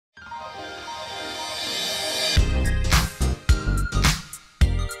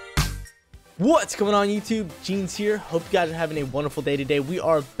What's going on YouTube? Jeans here. Hope you guys are having a wonderful day today. We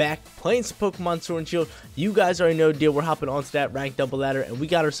are back playing some Pokemon Sword and Shield. You guys already know the deal. We're hopping onto that ranked double ladder and we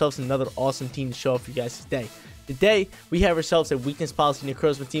got ourselves another awesome team to show off for you guys today. Today, we have ourselves a weakness policy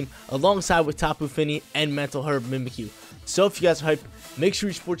Necrozma team alongside with Tapu Fini and Mental Herb Mimikyu. So if you guys are hyped, make sure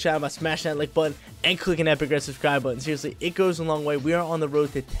you support the channel by smashing that like button and clicking that big red subscribe button. Seriously, it goes a long way. We are on the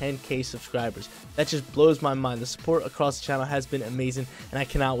road to 10K subscribers. That just blows my mind. The support across the channel has been amazing, and I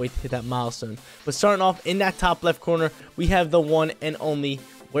cannot wait to hit that milestone. But starting off in that top left corner, we have the one and only,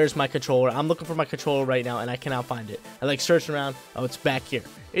 where's my controller? I'm looking for my controller right now, and I cannot find it. I like searching around. Oh, it's back here.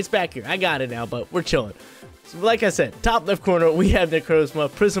 It's back here. I got it now, but we're chilling. So like I said, top left corner, we have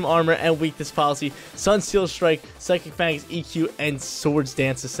Necrozma, Prism Armor, and Weakness Policy, Sunsteel Strike, Psychic Fangs, EQ, and Swords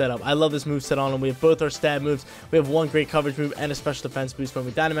Dance to set up. I love this move set on him. We have both our stab moves. We have one great coverage move and a special defense boost when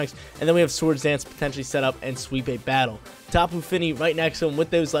we Dynamax, and then we have Swords Dance potentially set up and sweep a battle. Tapu Fini right next to him with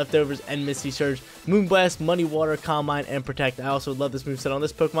those leftovers and Misty Surge, Moonblast, Muddy Water, Calm Mind, and Protect. I also love this move set on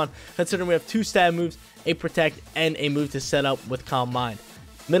this Pokemon, considering we have two stab moves, a Protect, and a move to set up with Calm Mind.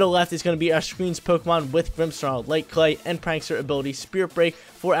 Middle left is going to be our screens Pokemon with Grimmsnarl, Light Clay, and Prankster ability, Spirit Break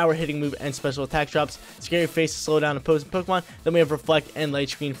for our hitting move and special attack drops, Scary Face to slow down opposing Pokemon. Then we have Reflect and Light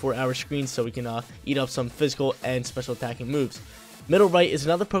Screen for our screens so we can eat up some physical and special attacking moves. Middle right is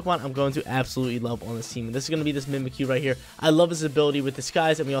another Pokemon I'm going to absolutely love on this team. And this is going to be this Mimikyu right here. I love his ability with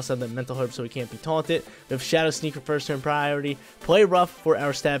Disguise, and we also have the Mental Herb so he can't be taunted. We have Shadow Sneak for first turn priority, Play Rough for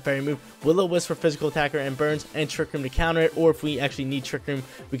our Stab Fairy move, Will-O-Wisp for physical attacker and burns, and Trick Room to counter it, or if we actually need Trick Room,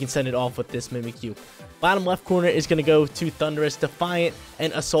 we can send it off with this Mimikyu. Bottom left corner is going to go to Thunderous, Defiant,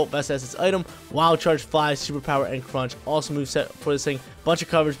 and Assault Vest as its item. Wild Charge, Fly, Superpower, and Crunch. Also moveset for this thing. Bunch of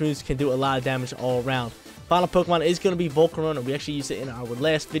coverage moves, can do a lot of damage all around. Final Pokemon is going to be Volcarona. We actually used it in our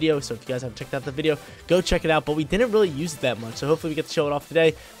last video, so if you guys haven't checked out the video, go check it out. But we didn't really use it that much, so hopefully we get to show it off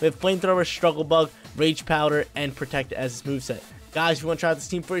today. We have Flamethrower, Struggle Bug, Rage Powder, and Protect as its moveset. Guys, if you want to try out this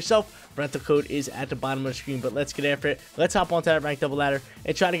team for yourself, rental code is at the bottom of the screen. But let's get after it. Let's hop onto that ranked double ladder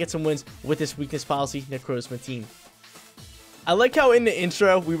and try to get some wins with this weakness policy Necrozma team. I like how in the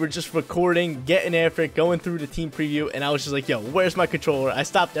intro, we were just recording, getting after it, going through the team preview, and I was just like, yo, where's my controller? I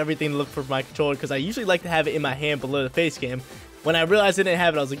stopped everything to look for my controller because I usually like to have it in my hand below the face cam. When I realized I didn't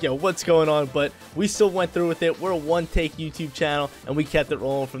have it, I was like, yo, what's going on? But we still went through with it. We're a one-take YouTube channel, and we kept it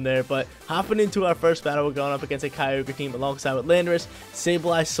rolling from there. But hopping into our first battle, we're going up against a Kyogre team alongside with Landorus,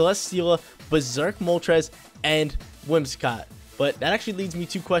 Sableye, Celesteela, Berserk Moltres, and Whimsicott. But that actually leads me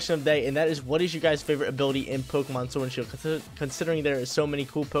to question of the day, and that is, what is your guys' favorite ability in Pokemon Sword and Shield? Considering there is so many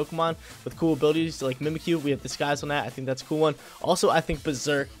cool Pokemon with cool abilities like Mimikyu, we have Disguise on that. I think that's a cool one. Also, I think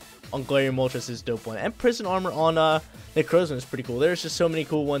Berserk on Galarian Moltres is a dope one. And Prison Armor on Necrozma is pretty cool. There's just so many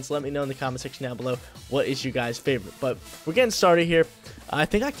cool ones. Let me know in the comment section down below what is your guys' favorite. But we're getting started here. I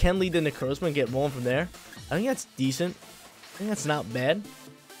think I can lead the Necrozma and get rolling from there. I think that's decent. I think that's not bad.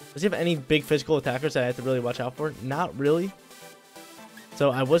 Does he have any big physical attackers that I have to really watch out for? Not really. So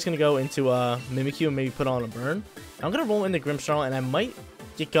I was going to go into Mimikyu and maybe put on a burn. I'm going to roll into Grimmsnarl, and I might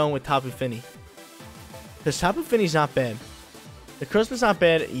get going with Tapu Fini. Because Tapu Fini's not bad. Necrozma's not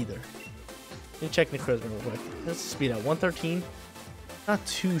bad either. Let me check Necrozma real quick. Let's speed up. 113. Not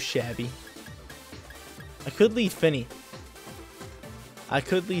too shabby. I could lead Fini.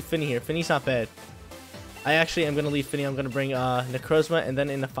 Here. Fini's not bad. I actually am going to lead Fini. I'm going to bring Necrozma, and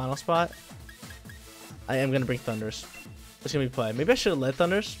then in the final spot, I am going to bring Thunderous. What's going to be played? Maybe I should have led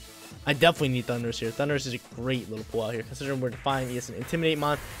Thunderous. I definitely need Thunderous here. Thunderous is a great little pull out here, considering we're Defiant, he has an Intimidate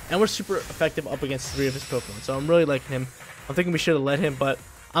Mon, and we're super effective up against 3 of his Pokemon. So I'm really liking him. I'm thinking we should have led him, but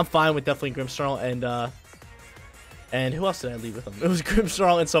I'm fine with definitely Grimmsnarl and who else did I lead with him? It was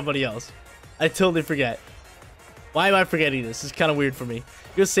Grimmsnarl and somebody else. I totally forget. Why am I forgetting this? This is kind of weird for me.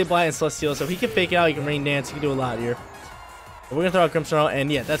 He goes Sableye and Celesteela, so he can fake it out, he can Rain Dance, he can do a lot here. But we're going to throw out Grimmsnarl,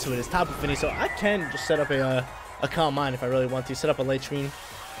 and yeah, that's who it is. Tapu Fini, so I can just set up a Calm Mind if I really want to. Set up a Light Screen.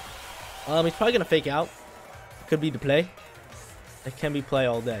 He's probably going to fake out. Could be the play. It can be play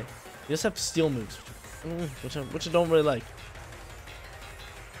all day. You just have Steel moves, which I don't really like.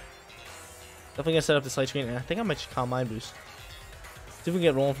 Definitely going to set up this Light Screen, and I think I might just Calm Mind boost. See if we can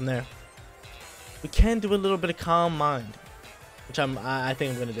get rolling from there. We can do a little bit of Calm Mind, which I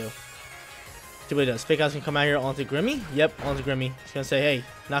think I'm going to do. See what he does. Fake Out's going to come out here onto Grimmy. Yep, onto Grimmy. He's going to say, hey,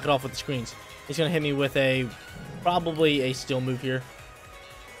 knock it off with the screens. He's going to hit me with probably a Steel move here,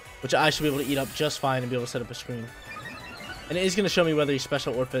 which I should be able to eat up just fine and be able to set up a screen. And it is going to show me whether he's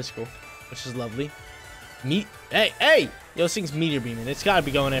special or physical, which is lovely. Hey! Yo, this thing's Meteor Beaming. It's got to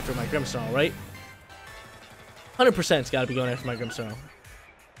be going after my Grimmsnarl, right? 100% it's got to be going after my Grimmsnarl.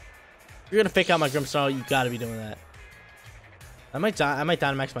 If you're going to fake out my Grimmsnarl, you got to be doing that. I might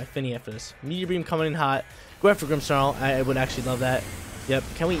Dynamax my Finny after this. Meteor Beam coming in hot. Go after Grimmsnarl. I would actually love that. Yep.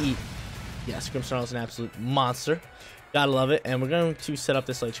 Can we eat? Yes, Grimmsnarl is an absolute monster. Gotta love it. And we're going to set up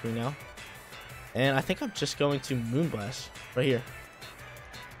this light screen now. And I think I'm just going to Moonblast right here.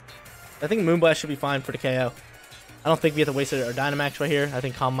 I think Moonblast should be fine for the KO. I don't think we have to waste our Dynamax right here. I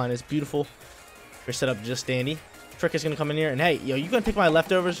think Calm Mind is beautiful. We're set up just dandy. Trick is going to come in here. And hey, yo, you going to take my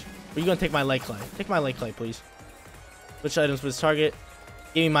leftovers? Or you going to take my Light Clay? Take my Light Clay, please. Which items was target?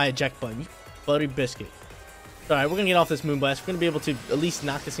 Give me my eject button. You buttery biscuit. Alright, we're going to get off this Moonblast. We're going to be able to at least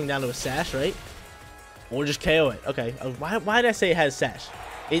knock this thing down to a Sash, right? Or just KO it. Okay. Why did I say it has Sash?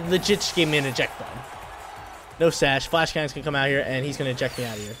 It legit just gave me an eject button. No Sash. Flash Cannon's going to come out here, and he's going to eject me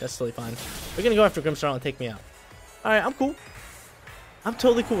out of here. That's totally fine. We're going to go after Grimmsnarl and take me out. Alright, I'm cool. I'm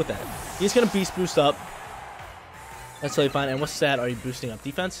totally cool with that. He's going to Beast Boost up. That's totally fine. And what stat are you boosting up?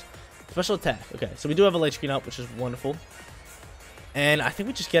 Defense? Special attack. Okay, so we do have a light screen up, which is wonderful. And I think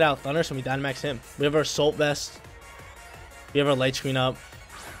we just get out Thunder, so we Dynamax him. We have our Assault Vest. We have our light screen up.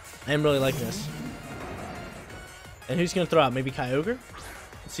 I am really liking this. And who's going to throw out? Maybe Kyogre?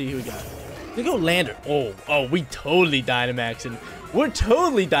 Let's see who we got. We go Lander. Oh, we totally Dynamaxing. We're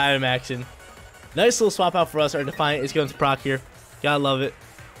totally Dynamaxing. Nice little swap out for us. Our Defiant is going to proc here. Gotta love it.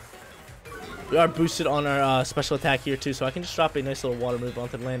 We are boosted on our special attack here too, so I can just drop a nice little water move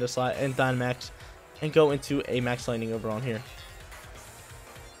onto the Lando slot and Dynamax and go into a Max Lightning over on here.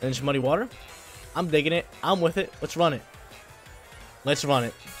 And just Muddy Water. I'm digging it. I'm with it. Let's run it. Let's run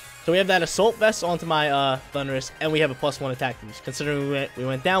it. So we have that Assault Vest onto my Thundurus, and we have a +1 attack boost. Considering we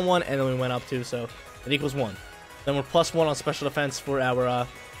went down 1 and then we went up 2, so it equals 1. Then we're +1 on special defense for our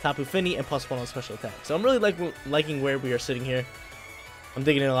Tapu Fini and +1 on special attack. So I'm really liking where we are sitting here. I'm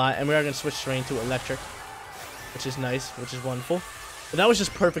digging it a lot, and we are going to switch terrain to Electric, which is nice, which is wonderful. But that was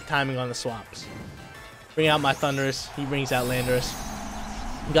just perfect timing on the swaps. Bring out my Thundurus. He brings out Landorus.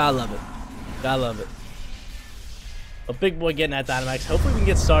 Gotta love it. Gotta love it. A big boy getting that Dynamax. Hopefully we can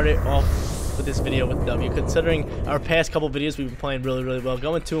get started off with this video with W. Considering our past couple videos, we've been playing really, really well.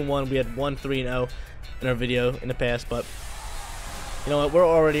 Going 2-1, we had 1-3-0 in our video in the past, but you know what? We're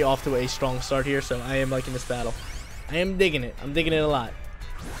already off to a strong start here, so I am liking this battle. I am digging it. I'm digging it a lot.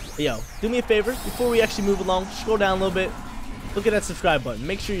 But yo, do me a favor before we actually move along. Scroll down a little bit. Look at that subscribe button.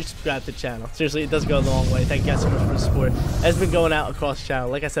 Make sure you subscribe to the channel. Seriously, it does go a long way. Thank you guys so much for the support. It has been going out across the channel.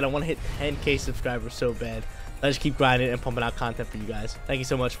 Like I said, I want to hit 10K subscribers so bad. I just keep grinding and pumping out content for you guys. Thank you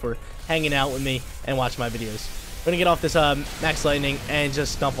so much for hanging out with me and watching my videos. We're going to get off this Max Lightning and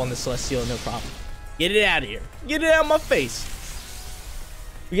just stomp on this Celestial, no problem. Get it out of here. Get it out of my face.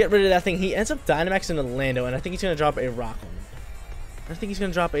 We get rid of that thing. He ends up Dynamaxing the Lando, and I think he's going to drop a rock on me. I think he's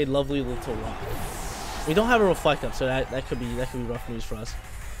going to drop a lovely little rock. We don't have a Reflect Up, so that could be rough news for us.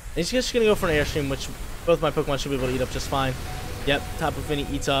 And he's just going to go for an Airstream, which both my Pokemon should be able to eat up just fine. Yep, Tapu Fini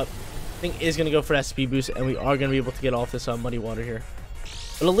eats up. Thing is going to go for that speed boost, and we are going to be able to get off this Muddy Water here.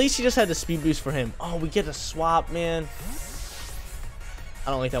 But at least he just had the speed boost for him. Oh, we get a swap, man.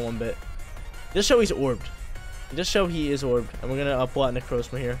 I don't like that one bit. Just show he's orbed. Just show he is orbed, and we're going to pull out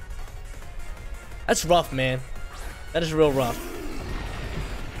Necrozma here. That's rough, man. That is real rough.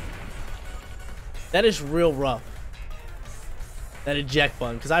 That is real rough. That eject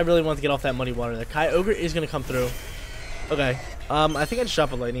button, because I really want to get off that Muddy Water there. Kyogre is going to come through. Okay. I think I just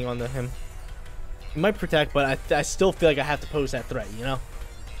drop a Lightning onto him. He might protect, but I still feel like I have to pose that threat, you know?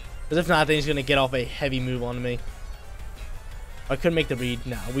 Because if not, then he's going to get off a heavy move onto me. I couldn't make the read.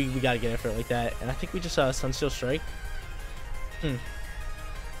 No, we got to get after it like that. And I think we just Sunsteel Strike. We'll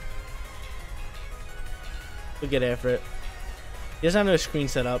get after it. He doesn't have no screen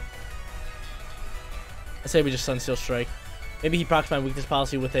set up. I say we just Sunsteel Strike. Maybe he procs my weakness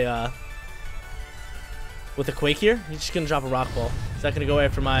policy with a Quake here. He's just gonna drop a Rock Ball. Is that gonna go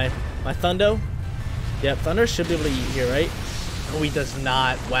after my Thundo? Yep, Thunder should be able to eat here, right? Oh, he does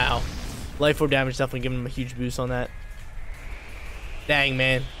not. Wow. Life Orb damage definitely giving him a huge boost on that. Dang,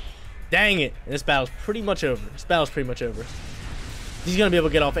 man. Dang it. And this battle's pretty much over. This battle's pretty much over. He's gonna be able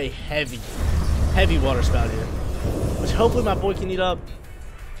to get off a heavy Water Spout here, which hopefully my boy can eat up.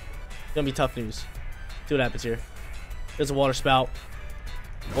 It's gonna be tough news. See what happens here. There's a Water Spout.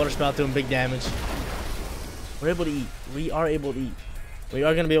 Water Spout doing big damage. We're able to eat. We are able to eat. We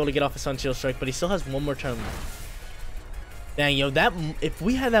are going to be able to get off a Sunsteel Strike, but he still has one more turn left. Dang, yo, if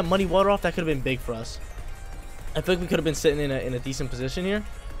we had that Muddy Water off, that could have been big for us. I feel like we could have been sitting in a decent position here.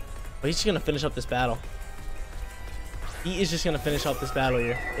 But he's just going to finish up this battle. He is just going to finish up this battle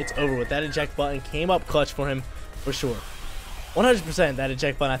here. It's over with. That eject button came up clutch for him, for sure. 100% that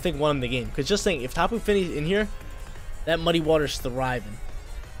eject button, I think, won him the game. Because just think, if Tapu Fini's in here, that Muddy Water's thriving.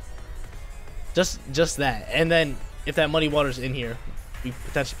 Just that. And then if that Muddy Water's in here, we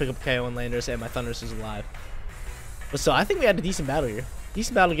potentially pick up KO and Landers, and my Thundurus is alive. But still, I think we had a decent battle here.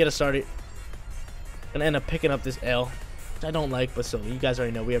 Decent battle to get us started. Gonna end up picking up this L, which I don't like, but still, you guys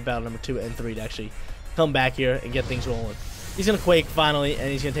already know we have battle number 2 and 3 to actually come back here and get things rolling. He's gonna Quake finally, and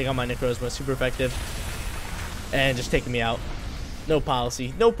he's gonna take on my Necrozma. Super effective. And just taking me out. No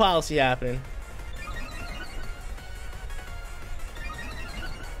policy. No policy happening.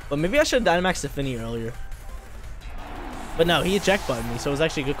 But maybe I should have Dynamaxed the Finny earlier. But no, he eject buttoned me, so it was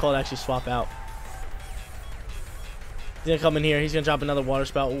actually a good call to actually swap out. He's gonna come in here. He's gonna drop another water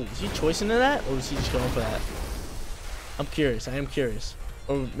spout. Ooh, is he choicing to that, or is he just going for that? I'm curious. I am curious.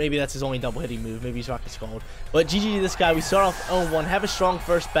 Or maybe that's his only double hitting move. Maybe he's rocking Scald. But GG to this guy. We start off 0-1. Have a strong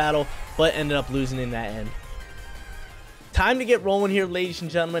first battle, but ended up losing in that end. Time to get rolling here, ladies and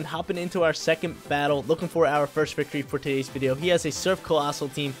gentlemen. Hopping into our second battle. Looking for our first victory for today's video. He has a Surf Colossal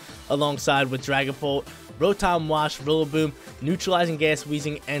team alongside with Dragapult, Rotom Wash, Rillaboom, Neutralizing Gas,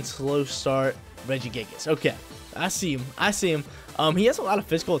 Weezing, and Slow Start Regigigas. Okay, I see him. I see him. He has a lot of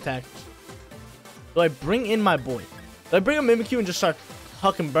physical attack. Do I bring in my boy? Do I bring a Mimikyu and just start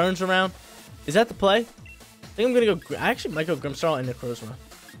hucking burns around? Is that the play? I think I'm gonna go. I actually might go Grimmsnarl and Necrozma.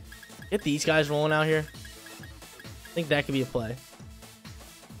 Get these guys rolling out here. I think that could be a play.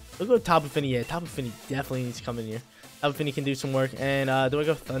 We'll go Tapu Fini. Yeah, Tapu Fini definitely needs to come in here. Tapu Fini can do some work. And do I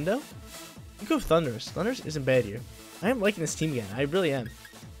go Thundo? I go Thundurus. Thundurus isn't bad here. I am liking this team again. I really am.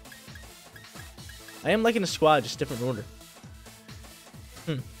 I am liking the squad, just different order.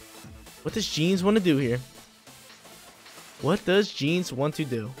 What does Jeans want to do here? What does Jeans want to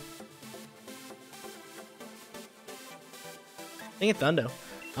do? I think it's Thundo.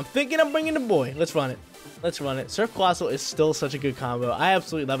 I'm thinking I'm bringing the boy. Let's run it. Let's run it. Surf Colossal is still such a good combo. I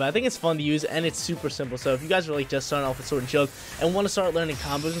absolutely love it. I think it's fun to use, and it's super simple. So if you guys are like just starting off with Sword and Shield and want to start learning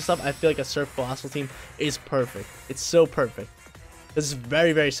combos and stuff, I feel like a Surf Colossal team is perfect. It's so perfect. This is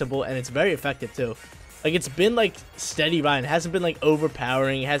very, very simple, and it's very effective too. Like, it's been like steady riding. It hasn't been like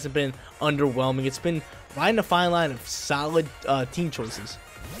overpowering. It hasn't been underwhelming. It's been riding a fine line of solid team choices.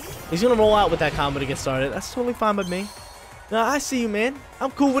 He's gonna roll out with that combo to get started. That's totally fine by me. No, I see you, man.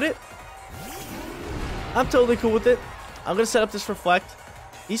 I'm cool with it. I'm totally cool with it. I'm gonna set up this Reflect.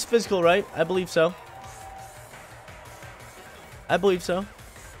 He's physical, right? I believe so. I believe so.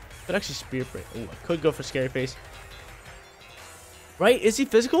 Could actually Spear Prey. Oh, I could go for Scary Face. Right? Is he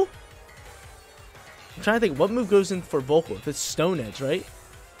physical? I'm trying to think what move goes in for Vocal. If it's Stone Edge, right?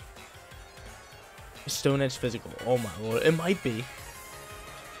 Is Stone Edge physical? Oh my lord. It might be.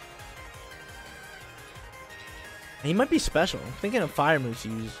 He might be special. I'm thinking of fire moves to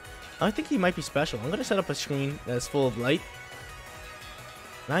use. I think he might be special. I'm going to set up a screen that's full of light.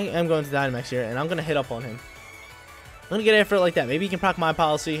 And I am going to Dynamax here, and I'm going to hit up on him. I'm going to get after it like that. Maybe he can proc my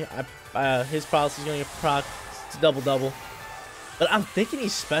policy. His policy is going to get proc. It's a double-double. But I'm thinking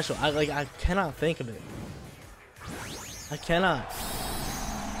he's special. I cannot think of it. I cannot.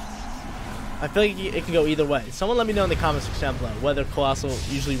 I feel like it can go either way. Someone let me know in the comments section below whether Colossal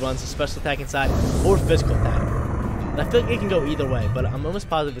usually runs a special attack inside or physical attack. I feel like it can go either way, but I'm almost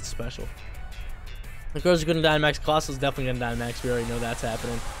positive it's special. Necrozma going to Dynamax. Colossal's definitely going to Dynamax. We already know that's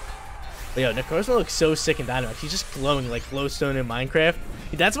happening. But yo, Necrozma looks so sick in Dynamax. He's just glowing like Glowstone in Minecraft.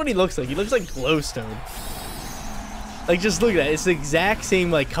 That's what he looks like. He looks like Glowstone. Like, just look at that. It's the exact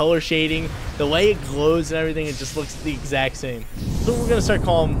same, like, color shading. The way it glows and everything, it just looks the exact same. So we're going to start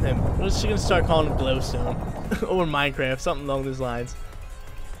calling him. We're just going to start calling him Glowstone. Or Minecraft. Something along those lines.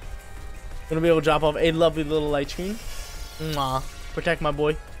 Gonna be able to drop off a lovely little light screen. Mwah. Protect my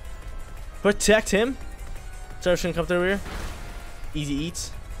boy. Protect him. Surf's gonna come through here. Easy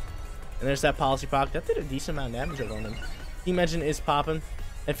eats. And there's that policy proc. That did a decent amount of damage on him. Team Engine is popping.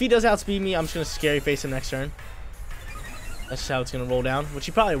 And if he does outspeed me, I'm just gonna Scary Face him next turn. That's just how it's gonna roll down. Which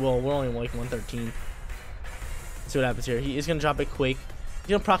he probably will. We're only like 113. Let's see what happens here. He is gonna drop a Quake.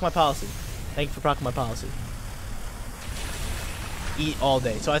 He's gonna proc my policy. Thank you for procking my policy. Eat all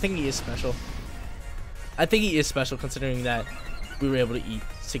day. So I think he is special. I think he is special considering that we were able to eat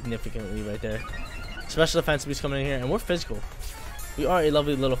significantly right there. Special defense beast coming in here, and we're physical. We are a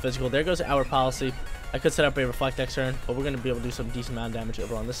lovely little physical. There goes our policy. I could set up a Reflect next turn, but we're going to be able to do some decent amount of damage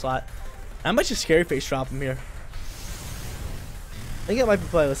over on this slot. I might just Scary Face drop him here. I think it might be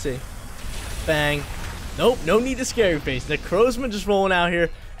play. Let's see. Bang. Nope, no need to Scary Face. Necrozma just rolling out here.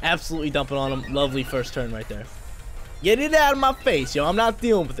 Absolutely dumping on him. Lovely first turn right there. Get it out of my face, yo. I'm not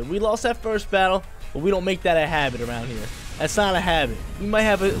dealing with it. We lost that first battle, but we don't make that a habit around here. That's not a habit. We might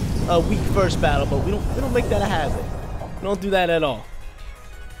have a weak first battle, but we don't make that a habit. We don't do that at all.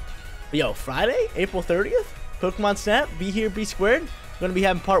 But yo, Friday, April 30th, Pokemon Snap, be here, be squared. going to be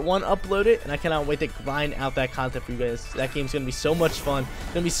having part 1 uploaded, and I cannot wait to grind out that content for you guys. That game's going to be so much fun.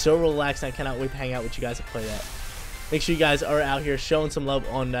 It's going to be so relaxed, and I cannot wait to hang out with you guys and play that. Make sure you guys are out here showing some love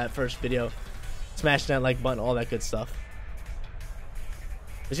on that first video. Smashing that like button, all that good stuff.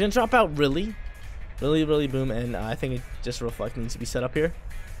 It's going to drop out really boom, and I think it just reflect needs to be set up here.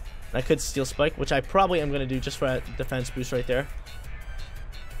 And I could steal spike, which I probably am going to do just for a defense boost right there.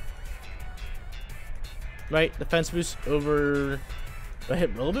 Right, defense boost over. Do I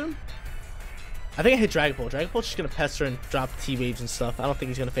hit Rillaboom? I think I hit Dragon Ball. Dragon Ball's just going to pester and drop T-Waves and stuff. I don't think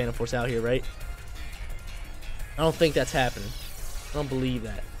he's going to Phantom Force out here, right? I don't think that's happening. I don't believe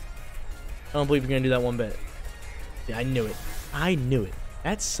that. I don't believe you're going to do that one bit. Yeah, I knew it. I knew it.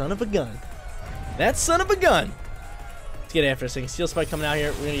 That son of a gun. That son of a gun. Let's get after this thing. Steel Spike coming out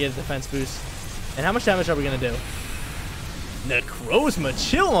here. We're going to get a defense boost. And how much damage are we going to do? Necrozma,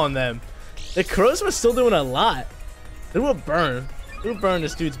 chill on them. Necrozma's still doing a lot. Through a burn. Through a burn,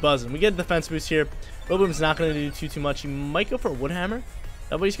 this dude's buzzing. We get a defense boost here. Rillaboom's not going to do too much. He might go for a Wood Hammer. Is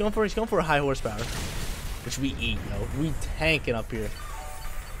that what he's going for? He's going for a high horsepower. Which we eat, yo. We tanking up here.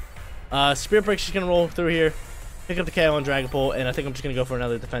 Spirit Break's just going to roll through here. Pick up the KO on Dragon Ball. And I think I'm just going to go for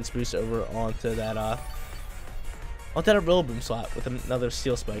another defense boost over onto that Rillaboom slot with another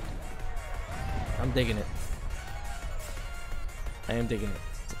Steel Spike. I'm digging it. I am digging it.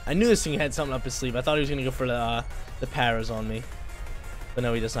 I knew this thing had something up his sleeve. I thought he was going to go for the paras on me. But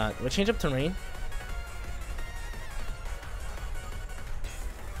no, he does not. We'll change up terrain.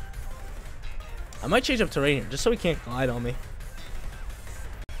 I might change up terrain here, just so he can't glide on me.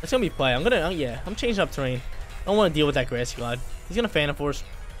 That's going to be play. I'm changing up terrain. I don't want to deal with that grassy glide. He's going to Phantom Force.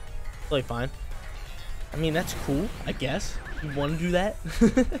 Really fine. I mean, that's cool, I guess. You want to do that?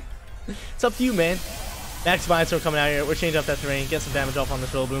 It's up to you, man. Max Vine Storm coming out here. We're changing up that terrain. Get some damage off on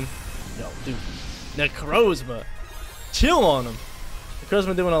this Rillaboom. Yo, dude. Necrozma. Chill on him.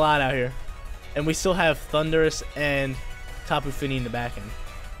 Necrozma doing a lot out here. And we still have Thundurus and Tapu Fini in the back end.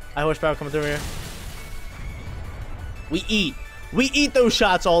 High horsepower coming through here. We eat. We eat those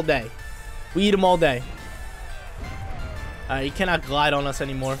shots all day. We eat them all day. Alright, he cannot glide on us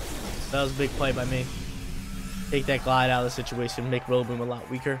anymore. That was a big play by me. Take that glide out of the situation. Make Rillaboom a lot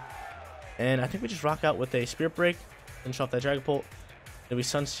weaker. And I think we just rock out with a Spirit Break. Finish off that Dragon Bolt. Then we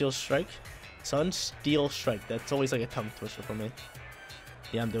Sunsteel Strike. Sunsteel Strike. That's always like a tongue twister for me.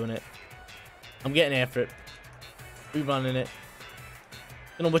 Yeah, I'm doing it. I'm getting after it. Rerunning it.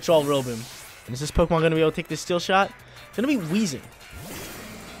 Gonna withdraw Rillaboom. And is this Pokemon gonna be able to take this Steel Shot? It's gonna be Weezing.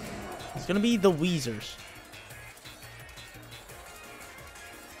 It's gonna be the Weezers.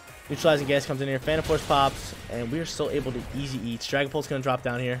 Neutralizing Gas comes in here. Phantom Force pops. And we are still able to easy eats. Dragon Pult's gonna drop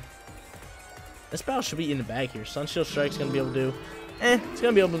down here. This battle should be in the bag here. Sunsteel Strike's gonna be able to do. It's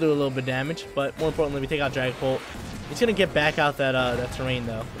gonna be able to do a little bit of damage. But more importantly, we take out Dragon Bolt. It's gonna get back out that terrain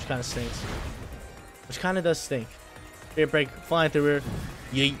though, which kind of stinks. Which kind of does stink. Spirit Break flying through here.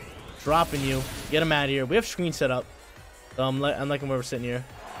 Yeet. Dropping you. Get him out of here. We have screen set up. So I'm liking where we're sitting here.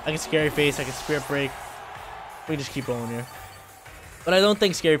 I can Scary Face. I can Spirit Break. We just keep rolling here. But I don't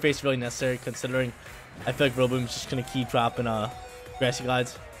think Scary Face is really necessary considering I feel like Rillaboom's just going to keep dropping Grassy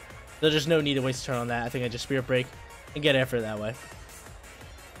Glides. There's just no need to waste a turn on that. I think I just Spirit Break and get after it that way.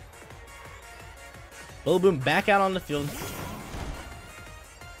 Rillaboom back out on the field.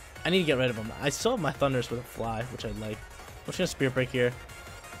 I need to get rid of him. I still have my Thunders with a Fly, which I like. I'm just going to Spirit Break here.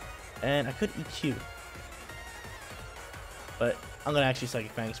 And I could EQ. But I'm going to actually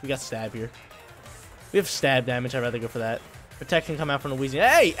Psychic Fangs. We got Stab here. We have Stab damage. I'd rather go for that. Protect can come out from the Weezing.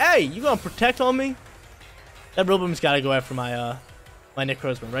 Hey! You going to Protect on me? That Rillaboom's got to go after my my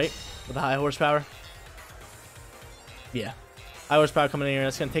Necrozma, right? With the high horsepower. Yeah. High horsepower coming in here.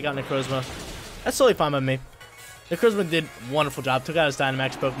 That's going to take out Necrozma. That's totally fine by me. Necrozma did a wonderful job. Took out his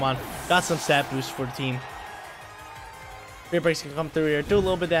Dynamax Pokemon. Got some stat boost for the team. Spirit Breaks can come through here. Do a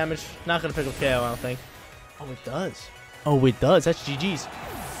little bit of damage. Not going to pick up KO, I don't think. Oh, it does. Oh, it does. That's GG's.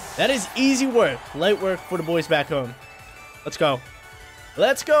 That is easy work. Light work for the boys back home. Let's go.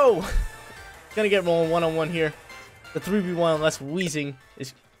 Let's go. Gonna get rolling one-on-one here. The 3v1 unless Weezing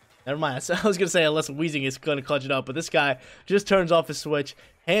is... Never mind. I was going to say unless Weezing is going to clutch it up. But this guy just turns off his switch,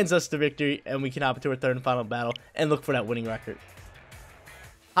 hands us the victory, and we can hop into our third and final battle and look for that winning record.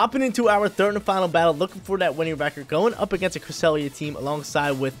 Hopping into our third and final battle, looking for that winning record, going up against a Cresselia team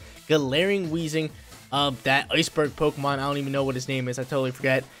alongside with Galarian Weezing of that Iceberg Pokemon. I don't even know what his name is. I totally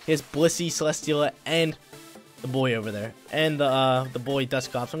forget. He has Blissey, Celesteela, and the boy over there. And the boy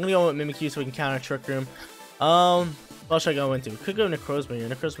Dusclops. So I'm going to go with Mimikyu so we can counter Trick Room. What should I go into? Could go Necrozma here.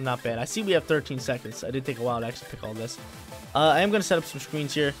 Necrozma not bad. I see we have 13 seconds. I did take a while to actually pick all this. I am going to set up some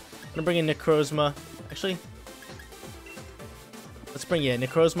screens here. I'm going to bring in Necrozma. Actually, Let's bring in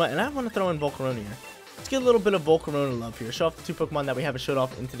Necrozma, and I want to throw in Volcarona here. Let's get a little bit of Volcarona love here. Show off the 2 Pokemon that we haven't showed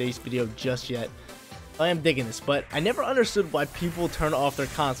off in today's video just yet. I am digging this, but I never understood why people turn off their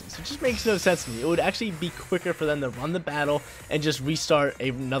consoles. It just makes no sense to me. It would actually be quicker for them to run the battle and just restart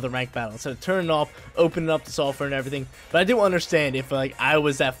another ranked battle instead of turning off, opening up the software and everything. But I do understand if like I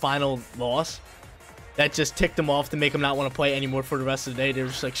was that final loss, that just ticked them off to make them not want to play anymore for the rest of the day. They were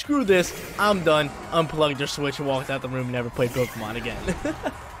just like, screw this, I'm done. Unplugged their Switch and walked out the room and never played Pokemon again.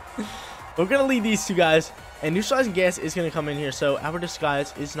 We're going to leave these 2 guys. And neutralizing gas is going to come in here, so our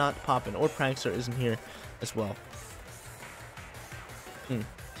disguise is not popping, or prankster isn't here as well.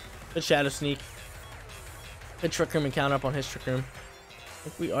 Good shadow sneak. Good trick room and counter up on his trick room. I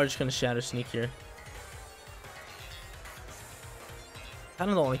think we are just going to shadow sneak here.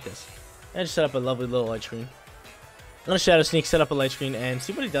 Kind of don't like this. I just set up a lovely little light screen. I'm going to shadow sneak, set up a light screen, and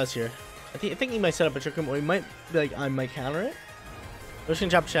see what he does here. I think he might set up a trick room, or he might be like, I might counter it. We're just going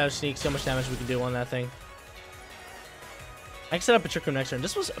to drop a shadow sneak, see how much damage we can do on that thing. I can set up a trick room next turn.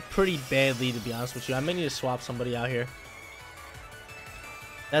 This was a pretty bad lead, to be honest with you. I may need to swap somebody out here.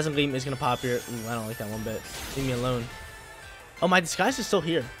 Dazzling Gleam is going to pop here. Ooh, I don't like that one bit. Leave me alone. Oh, my disguise is still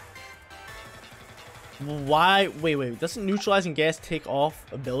here. Why? Wait. Doesn't neutralizing gas take off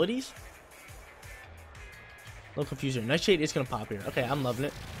abilities? A little confused here. Nightshade is going to pop here. Okay, I'm loving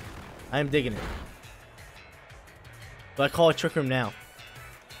it. I am digging it. But I call it trick room now.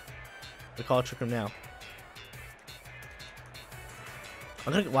 I call it trick room now.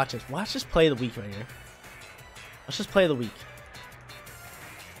 I'm gonna watch this. Watch this play of the week right here. Let's just play of the week.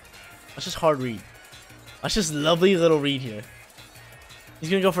 Let's just hard read. Let's just lovely little read here. He's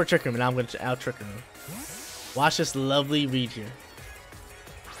gonna go for a trick room, and I'm gonna out trick room. Watch this lovely read here.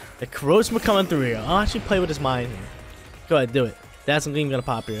 The Necrozma coming through here. I'll actually play with his mind here. Go ahead, do it. That's something gonna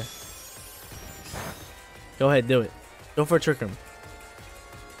pop here. Go ahead, do it. Go for a trick room.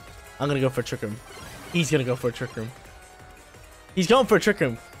 I'm gonna go for a trick room. He's gonna go for a trick room. He's going for a trick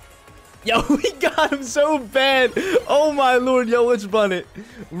room. Yo, we got him so bad. Oh my lord, yo, let's run it.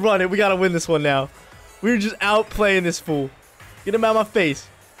 Run it. We gotta win this one now. We're just outplaying this fool. Get him out of my face.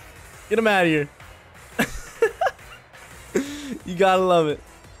 Get him out of here. You gotta love it.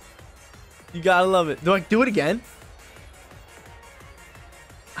 You gotta love it. Do I do it again?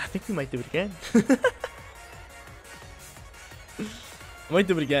 I think we might do it again. I might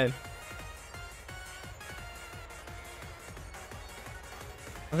do it again.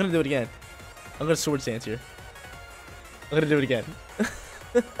 I'm gonna do it again. I'm gonna sword stance here. I'm gonna do it again.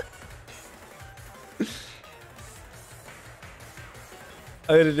 I'm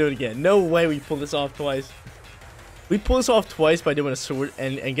gonna do it again. No way we pull this off twice. We pull this off twice by doing a sword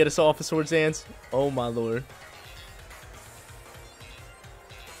and get us off a sword stance. Oh my lord.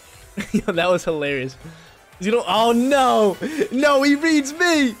 Yo, that was hilarious. He's gonna. Oh no! No, he reads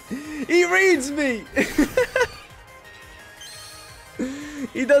me! He reads me!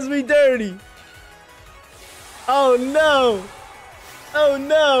 He does me dirty. Oh no. Oh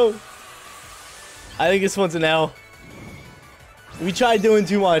no. I think this one's an L. We tried doing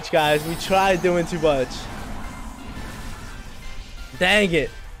too much, guys. We tried doing too much. Dang it.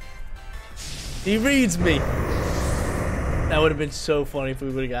 He reads me. That would have been so funny if we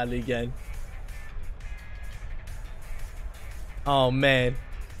would have gotten it again. Oh man.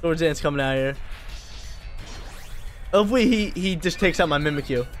 Sword Dance coming out here. Hopefully he just takes out my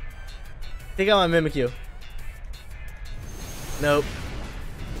Mimikyu. Take out my Mimikyu. Nope.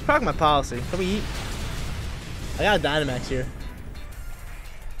 Proc my policy. Can we eat? I got a Dynamax here.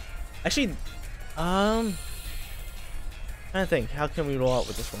 Actually, trying to think. How can we roll out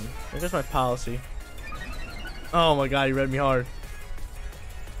with this one? There's my policy. Oh my god, he read me hard.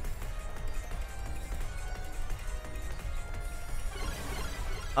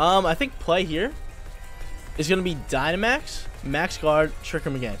 I think play here is gonna be Dynamax, Max Guard, Trick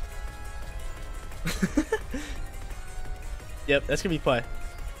him again. Yep, that's gonna be play.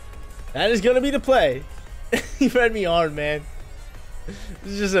 That is gonna be the play. He read me hard, man.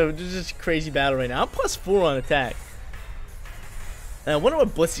 This is just a crazy battle right now. I'm +4 on attack. And I wonder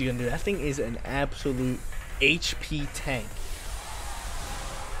what Blitzy's gonna do. That thing is an absolute HP tank.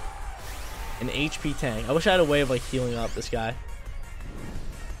 An HP tank. I wish I had a way of like healing up this guy.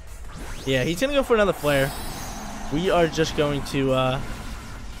 Yeah, he's gonna go for another flare. We are just going to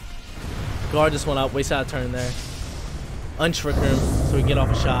guard this one up, waste out a turn there. Untrick him so we can get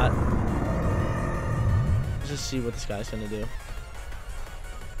off a shot. Let's just see what this guy's gonna do.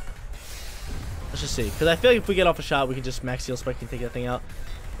 Let's just see. Because I feel like if we get off a shot, we can just max heal spike and take that thing out.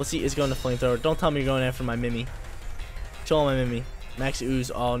 Let's see, is going to flamethrower. Don't tell me you're going after my Mimi. Chill on my Mimi. Max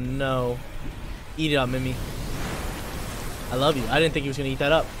ooze. Oh no. Eat it up, Mimi. I love you. I didn't think he was going to eat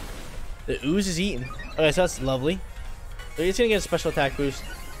that up. The ooze is eaten. Okay, so that's lovely. So he's going to get a special attack boost.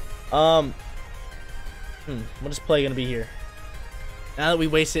 What is play going to be here? Now that we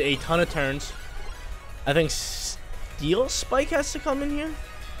wasted a ton of turns, I think Steel Spike has to come in here.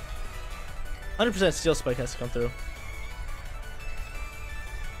 100% Steel Spike has to come through.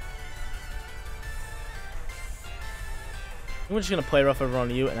 We're just going to play rough over on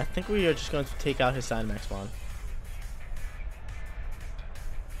you, and I think we are just going to take out his Dynamax spawn.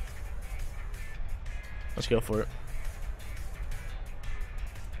 Let's go for it.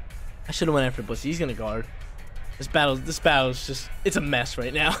 I should have went after Blissey. He's going to guard. This battle is just, it's a mess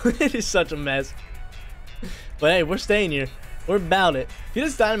right now. It is such a mess. But hey, we're staying here. We're about it. If he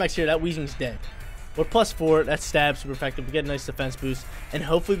does Dynamax here, that Weezing's dead. We're +4. That stab super effective. We get a nice defense boost. And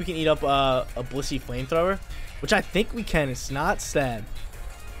hopefully we can eat up a Blissey flamethrower. Which I think we can. It's not stab.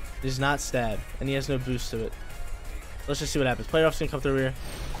 It is not stab. And he has no boost to it. Let's just see what happens. Playoff's going to come through here.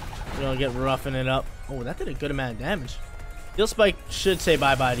 We're going to get roughing it up. Oh, that did a good amount of damage. Steel Spike should say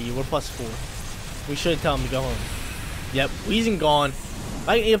bye-bye to you. We're +4. We should tell him to go home. Yep. Weezing gone. If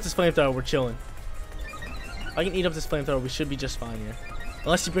I can eat up this flamethrower, we're chilling. If I can eat up this flamethrower, we should be just fine here.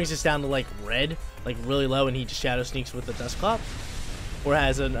 Unless he brings us down to, like, red. Like, really low, and he just Shadow Sneaks with the Dust Clop. Or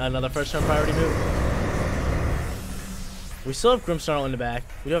has another first-turn priority move. We still have Grimmsnarl in the back.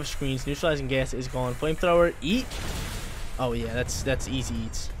 We do have screens. Neutralizing gas is gone. Flamethrower, eat. Oh yeah, that's easy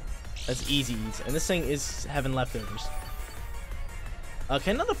eats. That's easy eats. And this thing is having leftovers.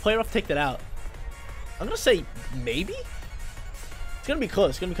 Can another play rough take that out? I'm gonna say maybe. It's gonna be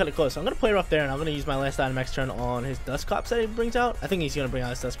close. It's gonna be kind of close. So I'm gonna play rough there, and I'm gonna use my last Dynamax turn on his Dust Clops that he brings out. I think he's gonna bring out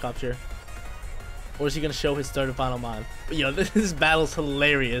his Dust Clops here. Or is he gonna show his third and final mod? But yo, this battle's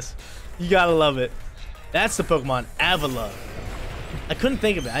hilarious. You gotta love it. That's the Pokemon, Avalugg. I couldn't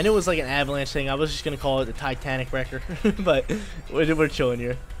think of it. I knew it was like an avalanche thing. I was just going to call it the Titanic Wrecker. But we're chilling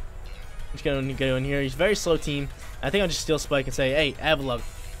here. I'm just going to go in here. He's a very slow team. I think I'll just Steel Spike and say, hey, Avalugg,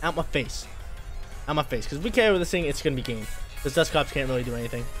 out my face. Out my face. Because if we carry with this thing, it's going to be game. Because Dust Clops can't really do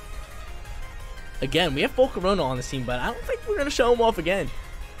anything. Again, we have Volcarona on this team, but I don't think we're going to show him off again.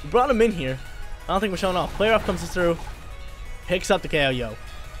 We brought him in here. I don't think we're showing off. Player off comes through. Picks up the KO, yo.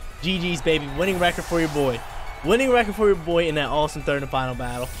 GG's, baby. Winning record for your boy. Winning record for your boy in that awesome third and final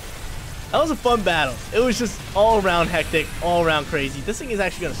battle. That was a fun battle. It was just all around hectic, all around crazy. This thing is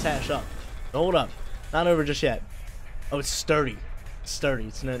actually going to sash up. Hold up. Not over just yet. Oh, it's sturdy. It's sturdy.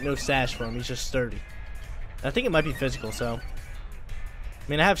 It's no sash for him. He's just sturdy. And I think it might be physical, so. I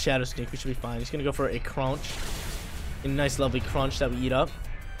mean, I have Shadow Sneak. We should be fine. He's going to go for a crunch. A nice, lovely crunch that we eat up.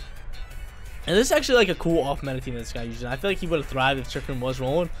 And this is actually like a cool off-meta team that this guy uses. I feel like he would have thrived if Trick Room was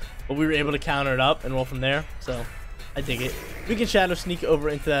rolling, but we were able to counter it up and roll from there. So I dig it. We can Shadow Sneak over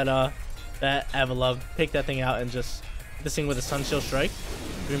into that Avalugg, take that thing out, and just hit this thing with a Sunchill Strike.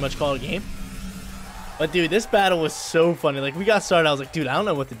 Pretty much call it a game. But dude, this battle was so funny. Like we got started, I was like, dude, I don't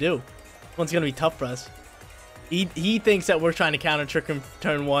know what to do. This one's gonna be tough for us. He thinks that we're trying to counter Trick Room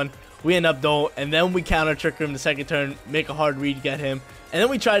turn 1. We end up don't, and then we counter Trick Room the second turn, make a hard read, get him. And then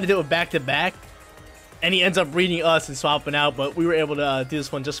we tried to do it back-to-back, and he ends up reading us and swapping out, but we were able to do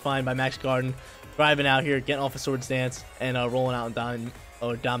this one just fine by Max Garden, driving out here, getting off a Swords Dance, and rolling out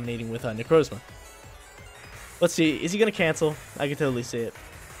and dominating with Necrozma. Let's see, is he going to cancel? I can totally see it.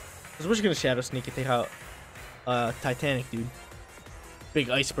 Because we're just going to Shadow Sneak and take out Titanic, dude. Big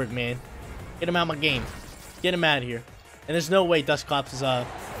iceberg, man. Get him out of my game. Get him out of here. And there's no way Dust Clops is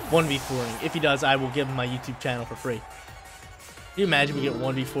 1v4ing. If he does, I will give him my YouTube channel for free. Can you imagine we get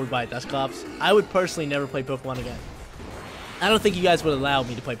 1v4'd by Dust Clops? I would personally never play Pokemon again. I don't think you guys would allow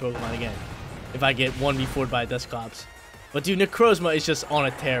me to play Pokemon again if I get 1v4'd by Dust Clops. But dude, Necrozma is just on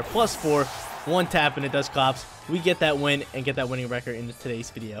a tear. +4, 1 tap into Dust Clops. We get that win and get that winning record in today's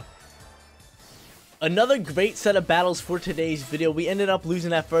video. Another great set of battles for today's video. We ended up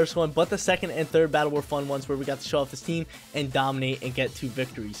losing that first one, but the second and third battle were fun ones where we got to show off this team and dominate and get 2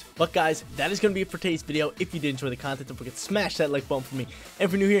 victories. But guys, that is going to be it for today's video. If you did enjoy the content, don't forget to smash that like button for me. And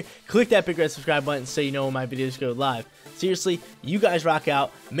if you're new here, click that big red subscribe button so you know when my videos go live. Seriously, you guys rock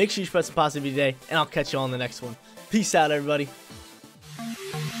out. Make sure you spread some positivity today, and I'll catch you all in the next one. Peace out, everybody.